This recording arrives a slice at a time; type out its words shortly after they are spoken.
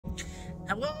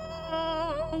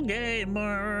Hello,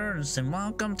 gamers, and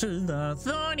welcome to the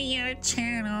 30th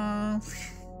channel.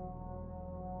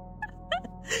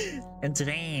 And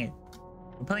today,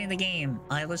 we're playing the game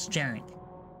Eyeless Jack.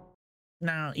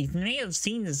 Now, you may have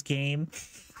seen this game.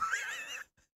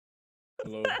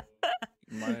 Hello,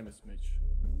 my name is Mitch.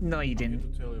 No, you didn't. I'm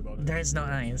here to tell you about There's no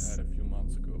experience eyes. I had a few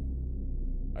months ago.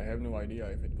 I have no idea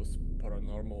if it was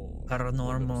paranormal or one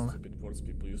of those stupid words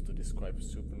people used to describe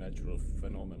supernatural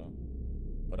phenomena.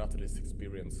 But after this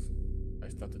experience, I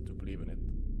started to believe in it.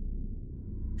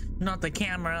 Not the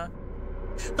camera.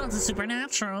 Not the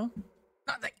supernatural.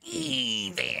 Not the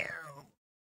evil.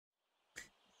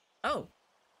 Oh.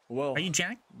 Well, are you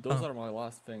Jack? Those are my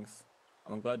last things.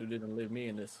 I'm glad you didn't leave me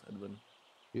in this, Edwin.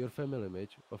 Your family,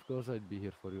 Mitch. Of course I'd be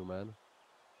here for you, man.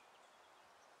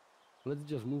 Let's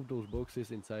just move those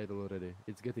boxes inside already.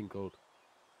 It's getting cold.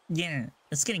 Yeah,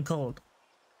 it's getting cold.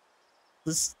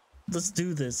 Let's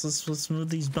do this. Let's move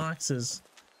these boxes.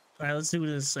 All right, let's do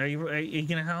this. Are you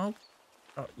gonna help?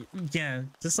 Oh, yeah,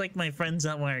 just like my friends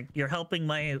at work. You're helping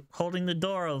my holding the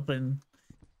door open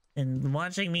and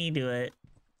watching me do it.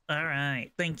 All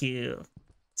right, thank you.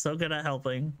 So good at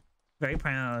helping. Very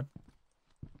proud.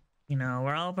 You know,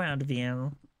 we're all proud of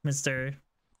you, Mr.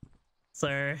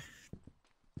 Sir.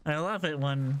 I love it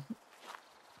when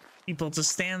people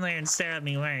just stand there and stare at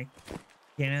me work.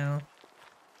 You know,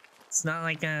 it's not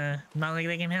like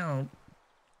they can help.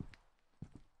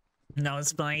 No,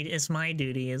 it's my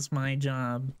duty. It's my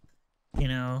job. You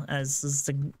know, as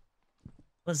the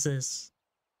what's this?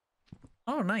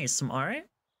 Oh, nice, some art.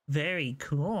 Very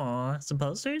cool. Some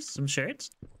posters, some shirts.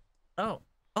 Oh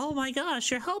my gosh,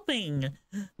 you're helping.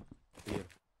 Here.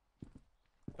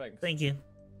 Thanks. Thank you.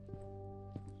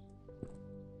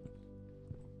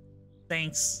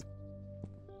 Thanks.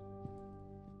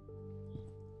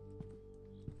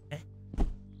 Okay.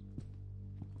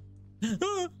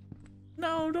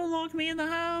 No, don't lock me in the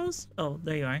house. Oh,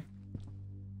 there you are.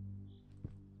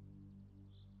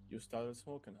 You started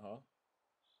smoking, huh?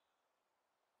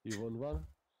 You want one?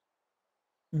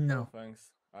 No.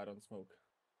 Thanks. I don't smoke.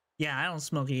 Yeah, I don't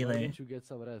smoke either. Why didn't you get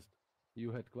some rest?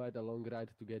 You had quite a long ride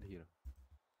to get here.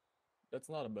 That's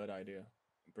not a bad idea.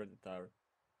 I'm pretty tired.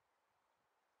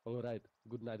 Alright,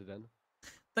 good night then.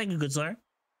 Thank you, good sir.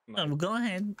 Go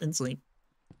ahead and sleep.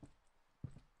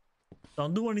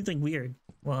 Don't do anything weird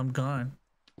while I'm gone.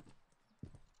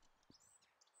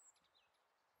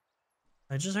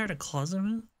 I just heard a closet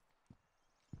move.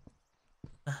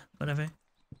 Whatever.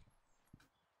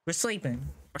 We're sleeping.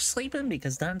 We're sleeping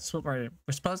because that's what we're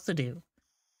supposed to do.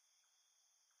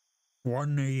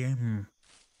 1 a.m.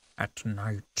 at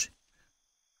night.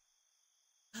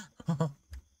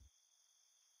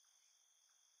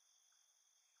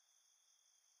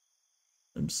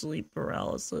 I'm sleep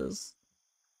paralysis.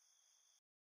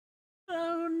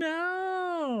 Oh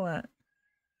no!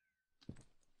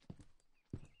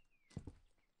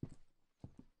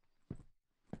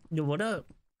 Yo, what up?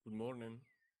 Good morning.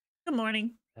 Good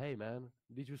morning. Hey man,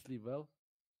 did you sleep well?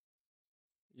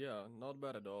 Yeah, not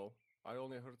bad at all. I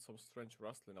only heard some strange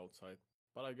rustling outside,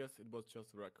 but I guess it was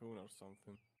just a raccoon or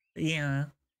something. Yeah.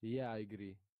 Yeah, I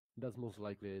agree. That's most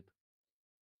likely it.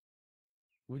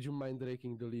 Would you mind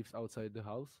raking the leaves outside the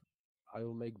house? I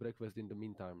will make breakfast in the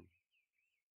meantime.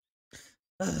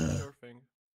 Sure thing.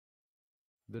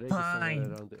 The rake is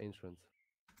somewhere around the entrance.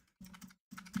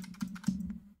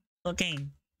 Okay.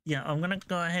 Yeah, I'm gonna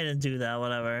go ahead and do that,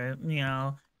 whatever. You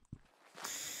know.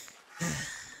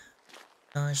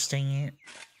 Gosh dang it.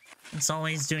 It's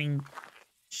always doing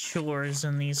chores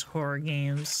in these horror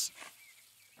games.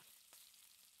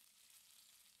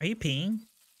 Are you peeing?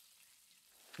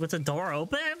 With the door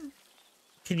open?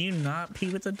 Can you not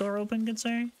pee with the door open, good sir?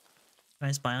 Can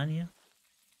I spy on you?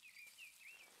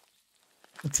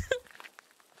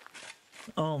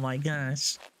 Oh my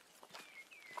gosh.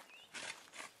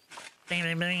 Bam,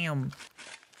 bam, bam.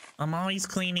 I'm always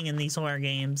cleaning in these horror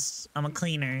games. I'm a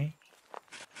cleaner.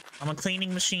 I'm a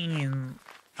cleaning machine.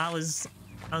 I was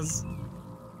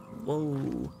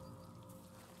whoa.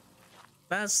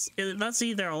 That's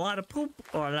either a lot of poop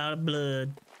or a lot of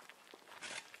blood.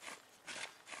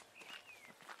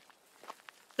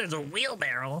 There's a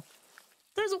wheelbarrow.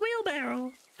 There's a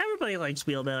wheelbarrow. Everybody likes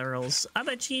wheelbarrows. I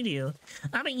bet you do.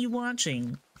 I bet you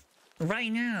watching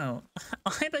right now.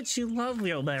 I bet you love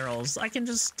wheelbarrows. I can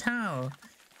just tell.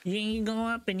 You go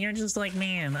up and you're just like,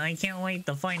 man, I can't wait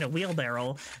to find a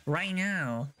wheelbarrow right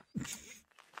now.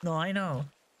 No, I know.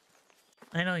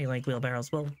 I know you like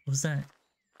wheelbarrows. Well, what was that?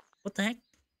 What the heck?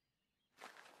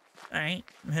 Alright,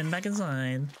 I'm heading back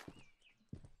inside.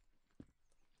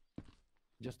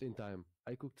 Just in time.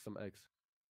 I cooked some eggs.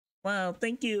 Wow,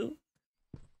 thank you.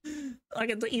 I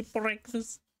get to eat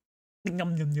breakfast.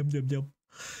 Yum, yum, yum, yum, yum.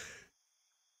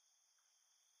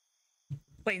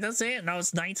 Wait, that's it? Now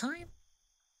it's nighttime?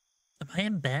 Am I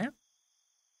in bed?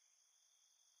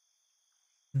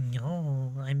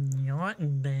 No, I'm not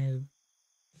in bed.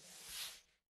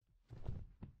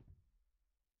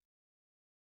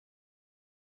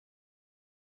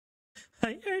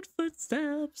 I heard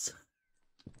footsteps.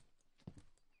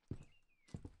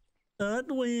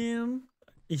 Edwin.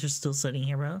 You're still sitting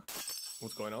here, bro?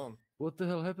 What's going on? What the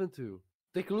hell happened to you?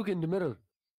 Take a look in the mirror.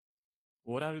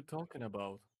 What are you talking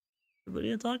about? What are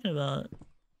you talking about?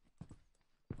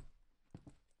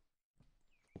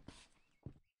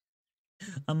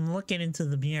 I'm looking into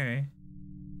the mirror.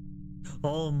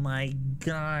 Oh my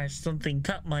gosh, something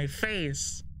cut my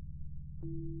face.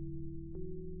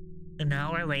 An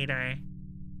hour later.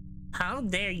 How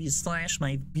dare you slash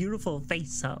my beautiful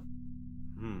face up?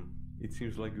 It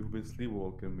seems like you've been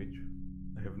sleepwalking, Mitch.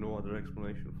 I have no other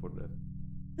explanation for that.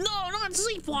 No, not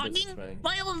sleepwalking!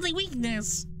 My only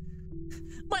weakness!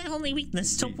 My only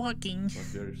weakness to walking.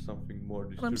 But there is something more I'm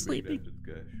disturbing sleeping. than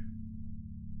that, Cash.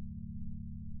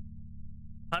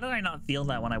 How did I not feel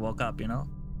that when I woke up, you know?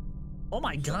 Oh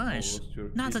my gosh!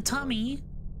 Not a tummy!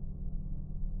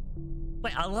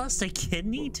 Wait, I lost a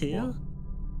kidney too?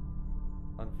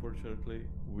 What? Unfortunately,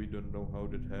 we don't know how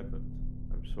that happened.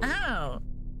 I'm sorry. How?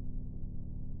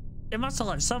 It must have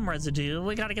left some residue.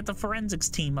 We gotta get the forensics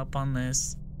team up on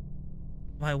this.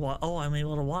 Oh, I'm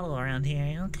able to waddle around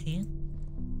here. Okay.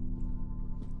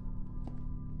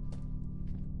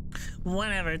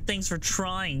 Whatever. Thanks for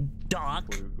trying, Doc.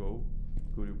 Before you go,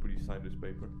 could you please sign this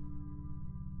paper?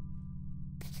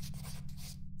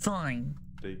 Fine.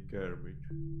 Take care, Mitch.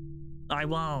 I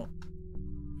won't.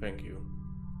 Thank you.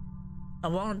 I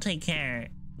won't take care.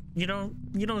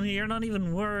 You're not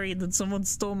even worried that someone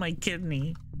stole my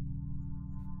kidney.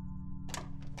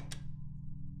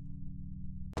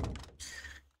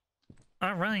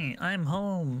 All right, I'm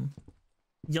home.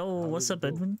 Yo, what's up,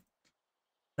 Edwin?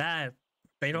 Bad.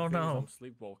 They don't know. I'm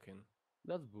sleepwalking.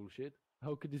 That's bullshit.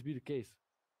 How could this be the case?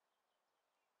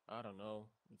 I don't know.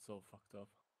 It's all fucked up.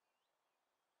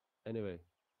 Anyway,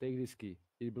 take this key.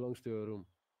 It belongs to your room.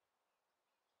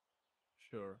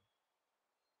 Sure.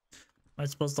 Am I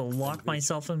supposed to lock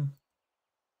myself in?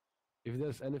 If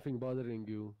there's anything bothering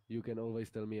you, you can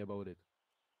always tell me about it.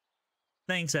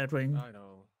 Thanks, Edwin. I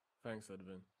know. Thanks,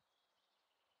 Edwin.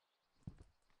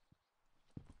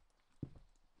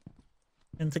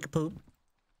 And take a poop.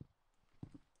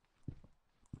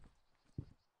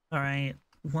 Alright.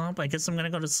 Well, I guess I'm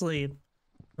gonna go to sleep.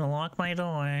 I'm gonna lock my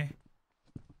door.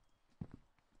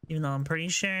 Even though I'm pretty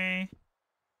sure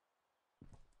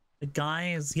the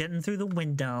guy is getting through the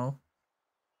window.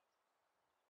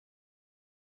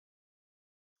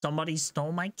 Somebody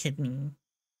stole my kidney.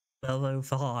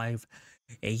 12:05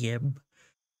 a.m.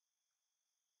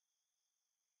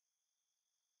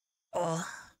 Oh.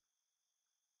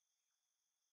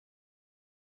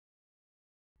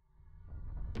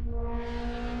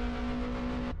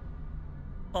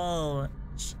 Oh,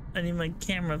 I need my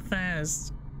camera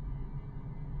fast.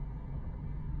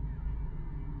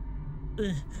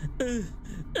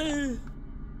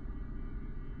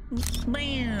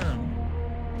 Bam!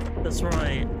 That's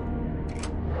right.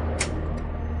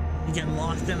 You're getting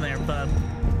locked in there, bud.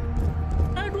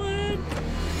 Edwin!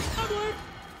 Edwin!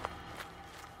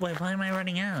 Wait, why am I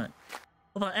running out?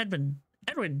 What about Edwin?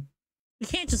 Edwin! You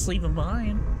can't just leave him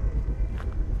behind.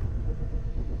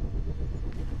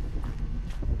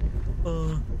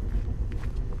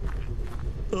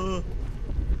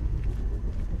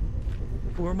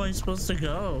 Where am I supposed to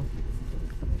go?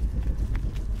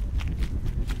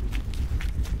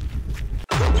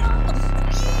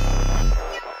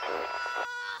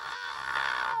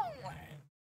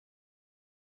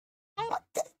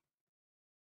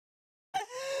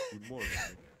 Good morning,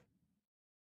 Mitch.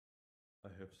 I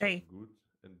have some Hey. good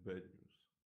and bad news.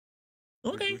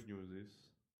 Okay. The good news is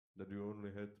that you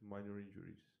only had minor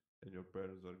injuries and your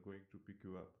parents are going to pick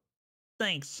you up.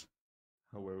 Thanks.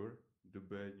 However, the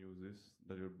bad news is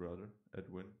that your brother,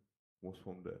 Edwin, was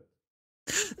found dead.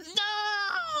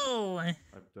 No! I'm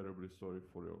terribly sorry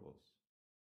for your loss.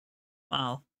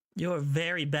 Wow. You're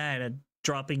very bad at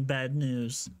dropping bad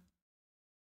news.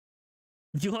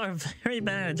 You are very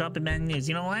bad at dropping bad news.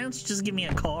 You know, why don't you just give me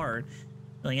a card?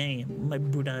 Like, hey, my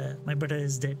brother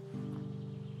is dead.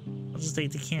 I'll just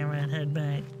take the camera and head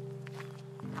back.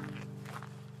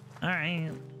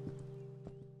 Alright.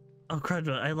 Oh crud,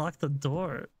 I locked the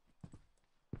door.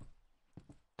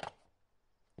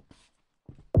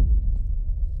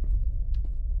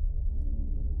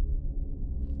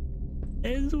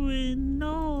 Edwin,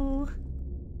 no.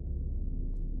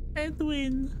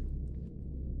 Edwin.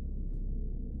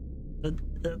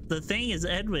 The thing is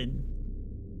Edwin.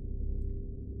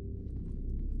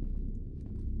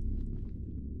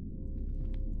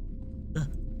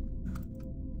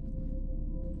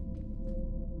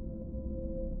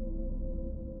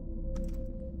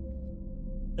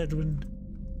 Edwin.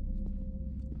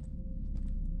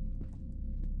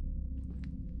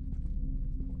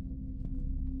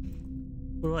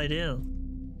 What do I do?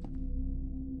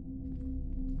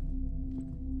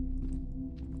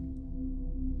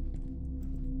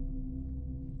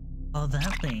 Oh,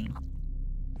 that thing.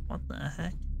 What the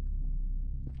heck?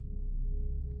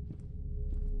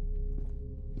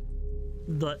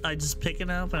 But I just pick it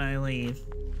up and I leave.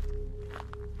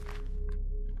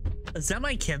 Is that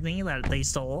my kidney that they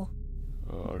stole?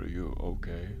 Are you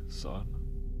okay, son?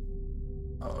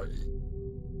 Oh,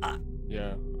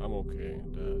 Yeah, I'm okay,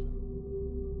 Dad.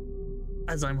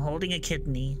 as I'm holding a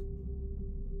kidney.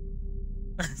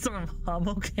 I'm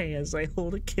okay as I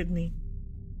hold a kidney.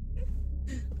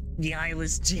 The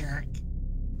Eyeless Jack.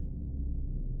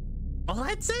 Oh,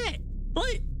 that's it.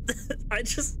 What? I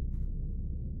just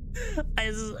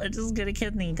get a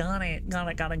kidney. Got it.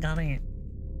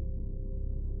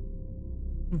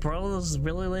 Bro's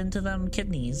really into them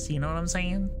kidneys. You know what I'm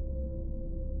saying?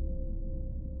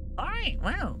 All right.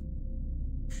 Wow.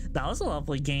 That was a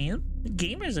lovely game.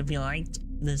 Gamers, if you liked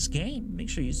this game, make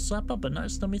sure you slap up a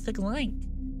nice tummy thick like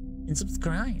and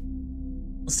subscribe.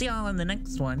 We'll see y'all in the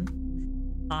next one.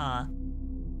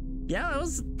 Yeah,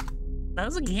 that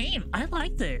was a game. I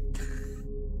liked it.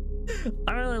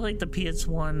 I really like the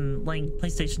PS1 like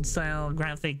PlayStation style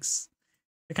graphics.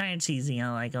 They're kind of cheesy.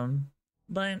 I like them.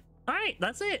 But all right,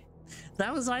 that's it.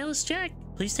 That was Eyeless Jack.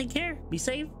 Please take care, be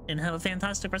safe, and have a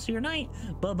fantastic rest of your night.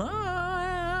 Bye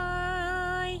bye.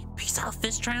 Peace out,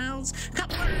 fish trials.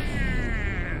 Come on.